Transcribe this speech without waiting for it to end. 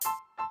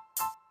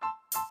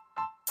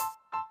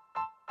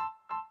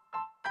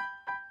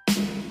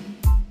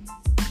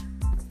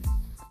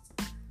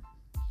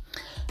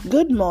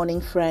Good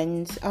morning,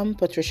 friends. I'm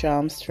Patricia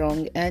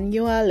Armstrong, and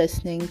you are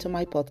listening to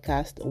my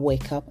podcast,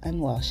 Wake Up and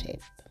Worship.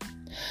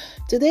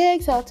 Today's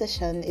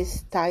exaltation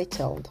is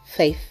titled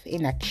Faith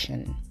in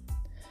Action.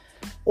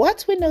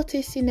 What we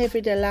notice in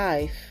everyday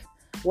life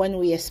when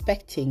we're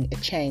expecting a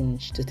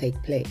change to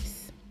take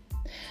place.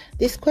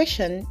 This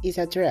question is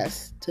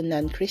addressed to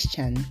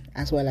non-Christian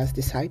as well as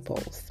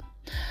disciples.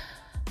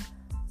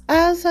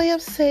 As I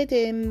have said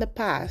in the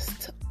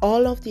past,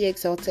 all of the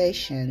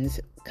exaltations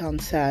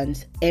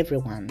concerns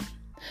everyone.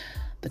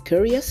 The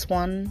curious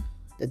one,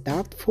 the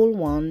doubtful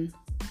one,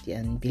 the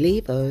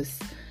unbelievers,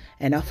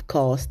 and of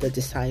course the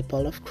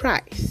disciple of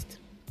Christ.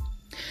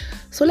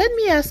 So let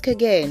me ask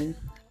again,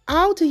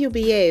 how do you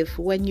behave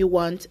when you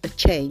want a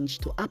change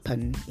to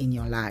happen in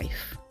your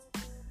life?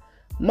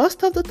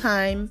 Most of the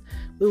time,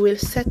 we will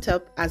set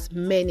up as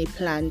many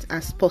plans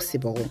as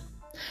possible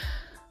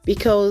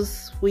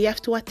because we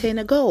have to attain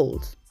a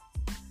goal.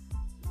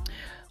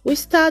 We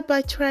start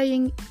by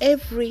trying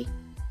every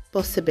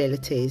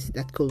possibilities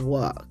that could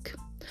work.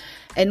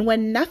 And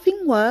when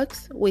nothing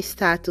works, we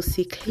start to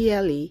see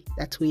clearly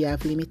that we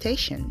have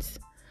limitations.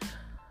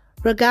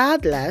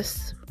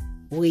 Regardless,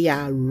 we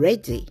are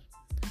ready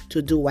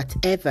to do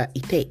whatever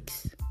it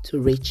takes to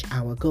reach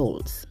our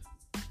goals.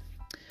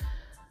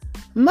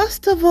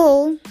 Most of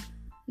all,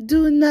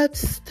 do not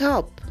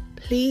stop.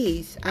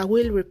 Please, I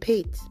will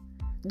repeat.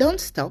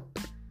 Don't stop.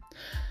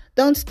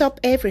 Don't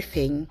stop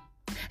everything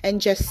and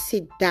just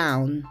sit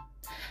down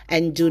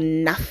and do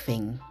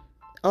nothing.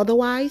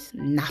 Otherwise,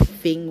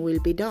 nothing will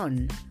be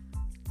done.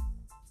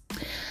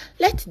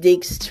 Let's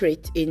dig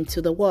straight into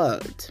the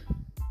word.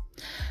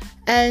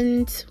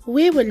 And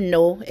we will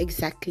know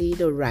exactly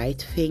the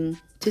right thing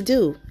to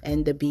do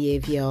and the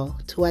behavior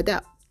to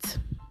adopt.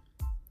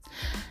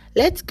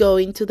 Let's go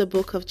into the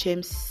book of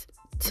James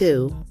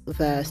 2,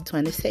 verse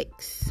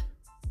 26.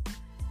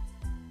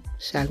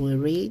 Shall we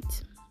read?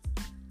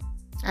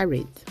 I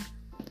read.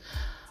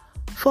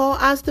 For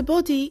as the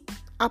body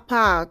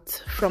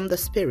apart from the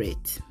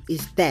spirit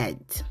is dead,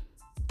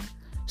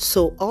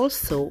 so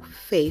also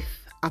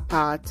faith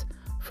apart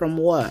from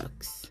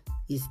works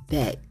is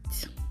dead.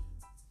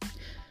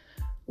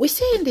 We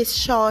see in this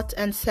short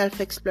and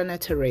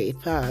self-explanatory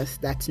verse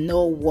that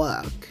no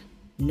work,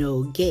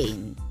 no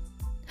gain.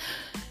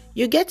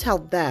 You get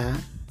out there,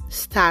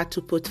 start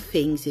to put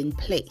things in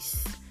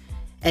place,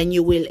 and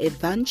you will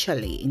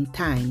eventually in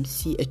time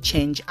see a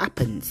change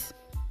happens.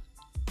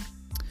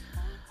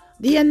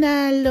 The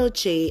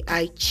analogy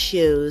I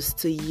choose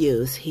to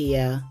use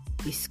here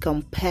is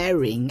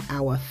comparing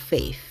our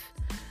faith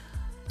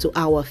to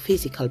our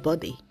physical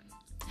body.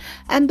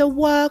 And the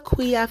work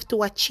we have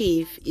to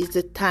achieve is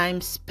the time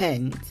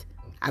spent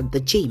at the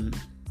gym.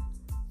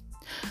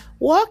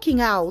 Working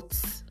out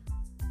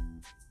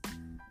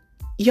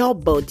your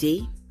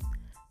body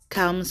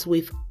comes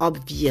with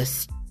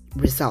obvious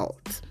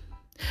results.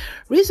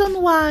 Reason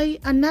why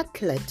an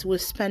athlete will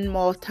spend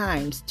more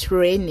time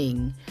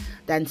training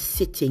than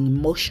sitting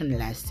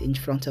motionless in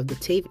front of the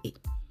TV.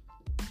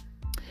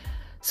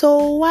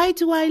 So why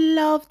do I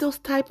love those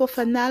type of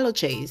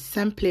analogies?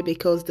 Simply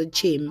because the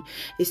gym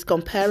is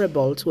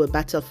comparable to a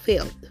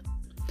battlefield.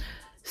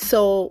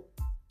 So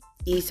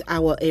is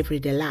our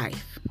everyday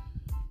life.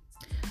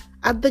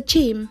 At the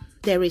gym,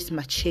 there is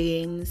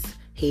machines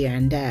here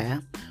and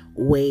there,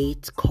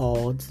 weight,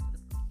 cords,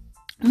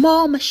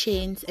 more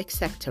machines,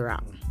 etc.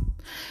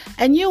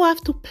 And you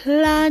have to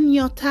plan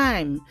your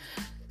time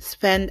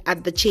spent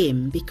at the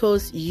gym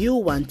because you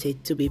want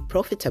it to be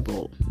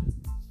profitable.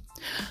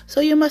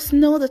 So you must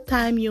know the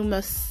time you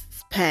must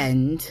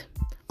spend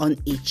on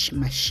each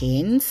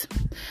machine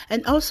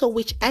and also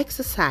which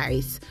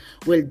exercise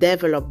will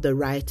develop the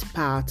right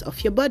part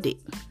of your body.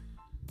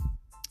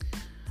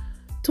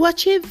 To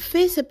achieve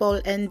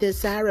visible and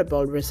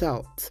desirable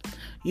results,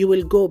 you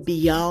will go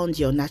beyond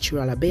your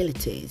natural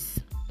abilities.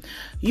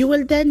 You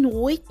will then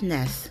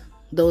witness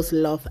those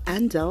love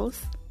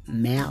handles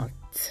melt.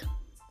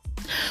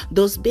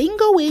 Those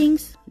bingo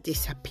wings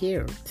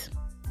disappeared.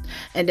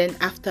 And then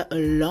after a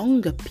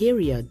longer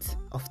period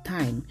of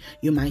time,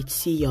 you might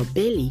see your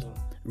belly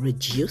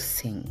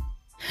reducing.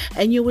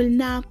 And you will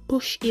now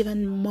push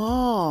even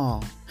more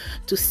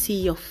to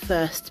see your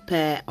first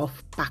pair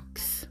of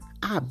packs,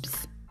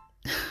 abs.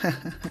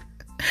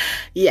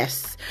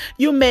 Yes,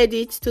 you made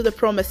it to the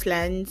promised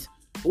land.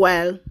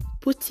 Well,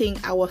 putting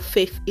our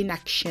faith in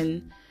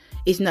action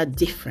is not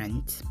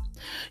different.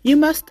 You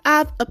must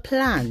have a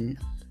plan.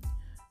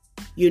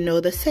 You know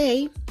the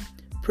say,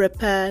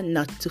 prepare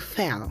not to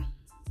fail.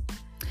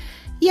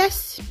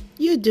 Yes,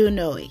 you do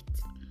know it.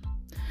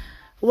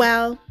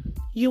 Well,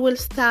 you will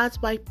start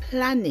by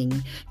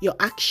planning your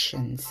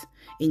actions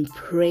in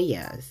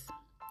prayers,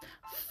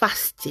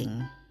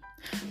 fasting,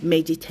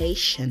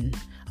 meditation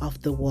of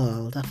the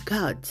Word of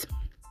God.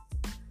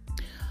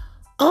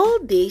 All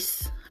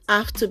this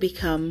have to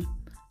become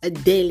a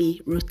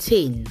daily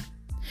routine.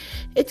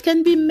 It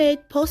can be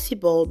made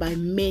possible by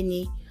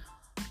many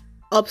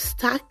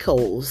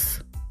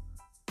obstacles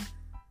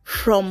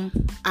from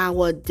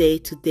our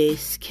day-to-day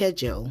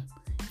schedule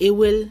it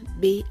will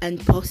be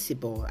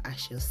impossible, I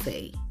shall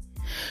say.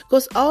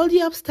 Because all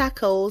the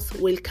obstacles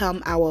will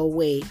come our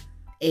way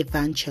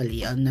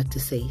eventually, or not to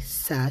say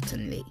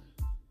certainly.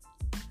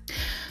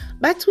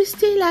 But we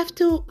still have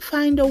to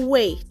find a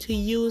way to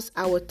use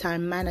our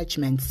time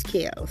management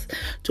skills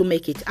to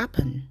make it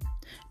happen.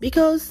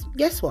 Because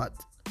guess what?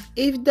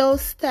 If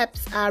those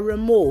steps are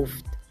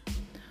removed,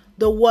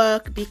 the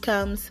work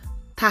becomes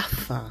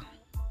tougher.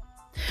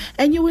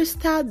 And you will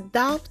start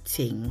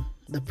doubting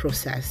the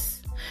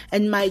process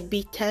and might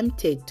be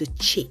tempted to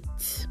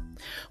cheat,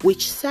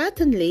 which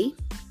certainly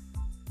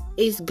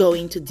is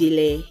going to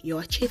delay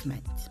your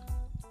achievement.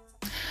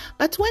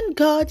 But when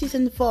God is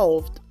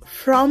involved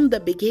from the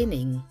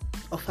beginning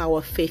of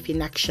our faith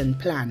in action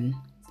plan,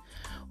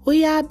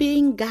 we are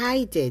being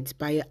guided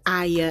by a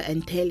higher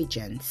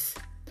intelligence.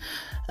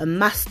 A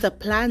master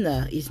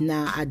planner is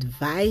now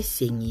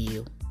advising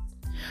you.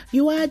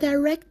 You are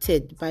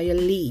directed by a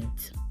lead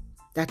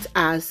that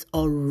has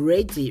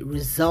already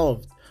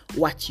resolved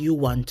what you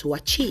want to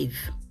achieve,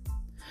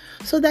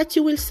 so that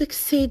you will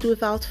succeed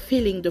without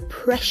feeling the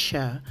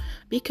pressure,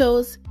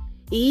 because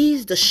he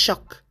is the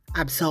shock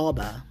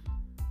absorber.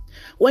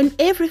 When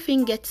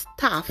everything gets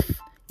tough,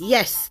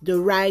 yes,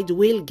 the ride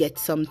will get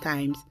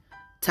sometimes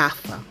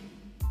tougher.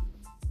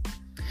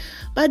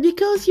 But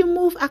because you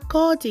move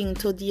according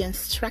to the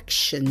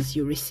instructions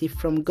you receive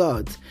from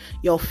God,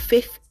 your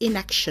faith in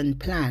action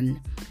plan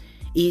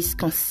is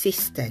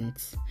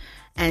consistent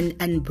and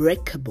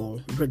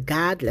unbreakable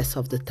regardless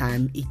of the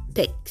time it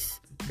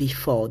takes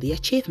before the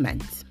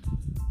achievement.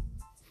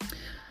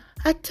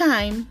 At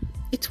times,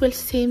 it will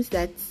seem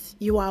that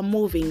you are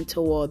moving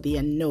toward the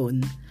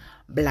unknown,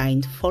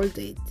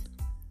 blindfolded.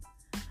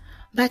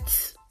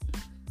 But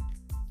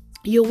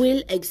you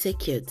will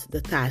execute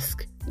the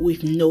task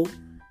with no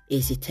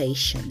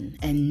hesitation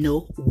and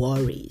no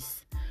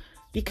worries,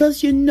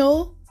 because you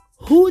know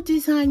who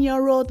designed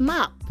your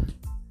roadmap.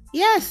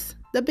 Yes,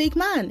 the big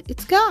man,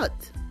 it's God.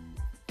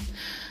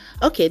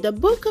 Okay, the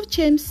book of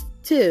James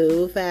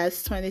 2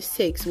 verse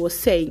 26 was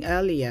saying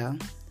earlier,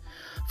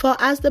 "For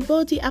as the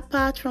body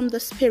apart from the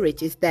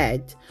spirit is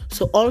dead,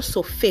 so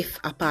also faith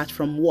apart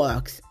from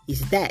works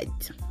is dead."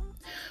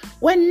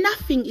 When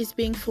nothing is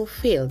being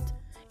fulfilled,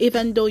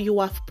 even though you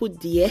have put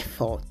the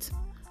effort,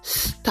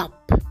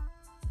 stop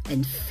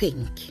and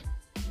think.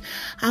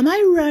 Am I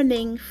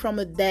running from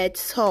a dead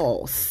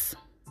source?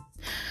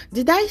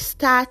 Did I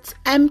start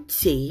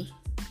empty?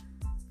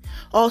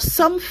 Or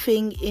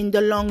something in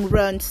the long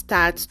run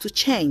starts to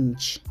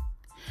change?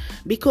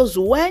 Because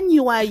when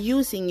you are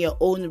using your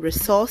own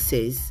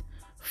resources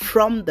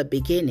from the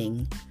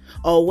beginning,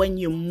 or when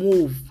you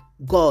move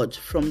God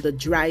from the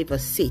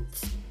driver's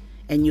seat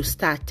and you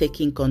start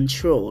taking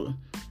control,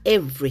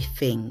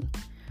 everything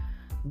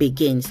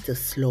begins to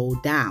slow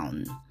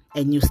down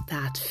and you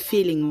start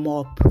feeling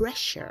more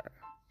pressure,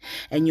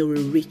 and you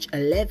will reach a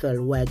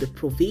level where the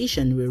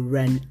provision will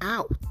run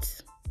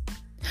out.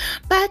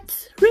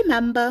 But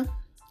remember,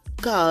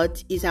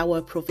 God is our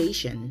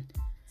provision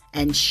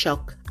and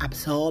shock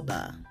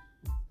absorber.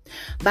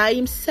 By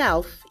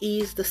himself, he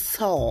is the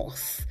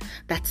source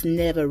that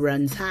never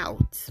runs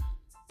out.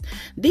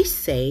 This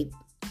said,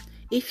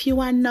 if you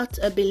are not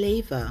a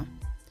believer,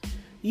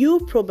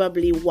 you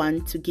probably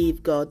want to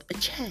give God a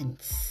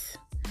chance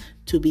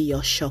to be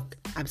your shock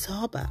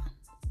absorber,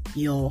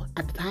 your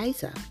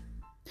advisor.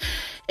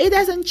 It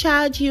doesn't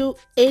charge you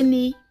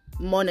any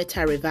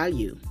monetary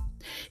value.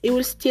 It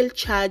will still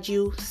charge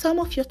you some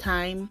of your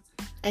time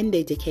and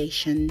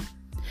dedication.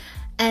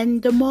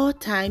 And the more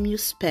time you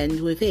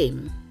spend with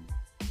him,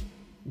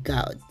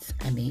 God,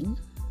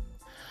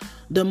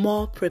 the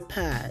more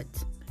prepared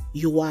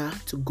you are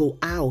to go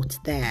out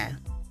there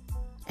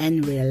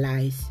and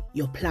realize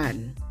your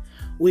plan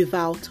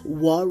without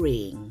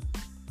worrying.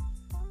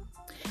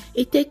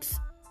 It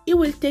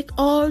will take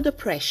all the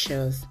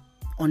pressures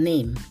on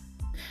him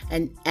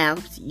and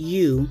help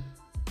you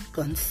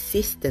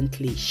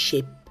consistently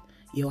shape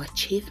your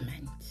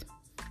achievement.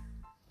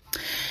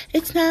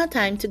 It's now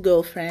time to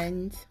go,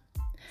 friends.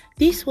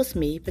 This was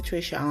me,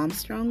 Patricia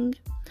Armstrong.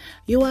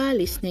 You are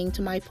listening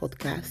to my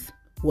podcast,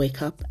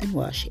 Wake Up and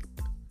Worship.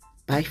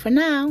 Bye for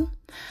now.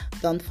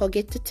 Don't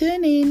forget to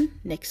tune in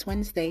next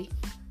Wednesday.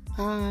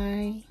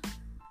 Bye.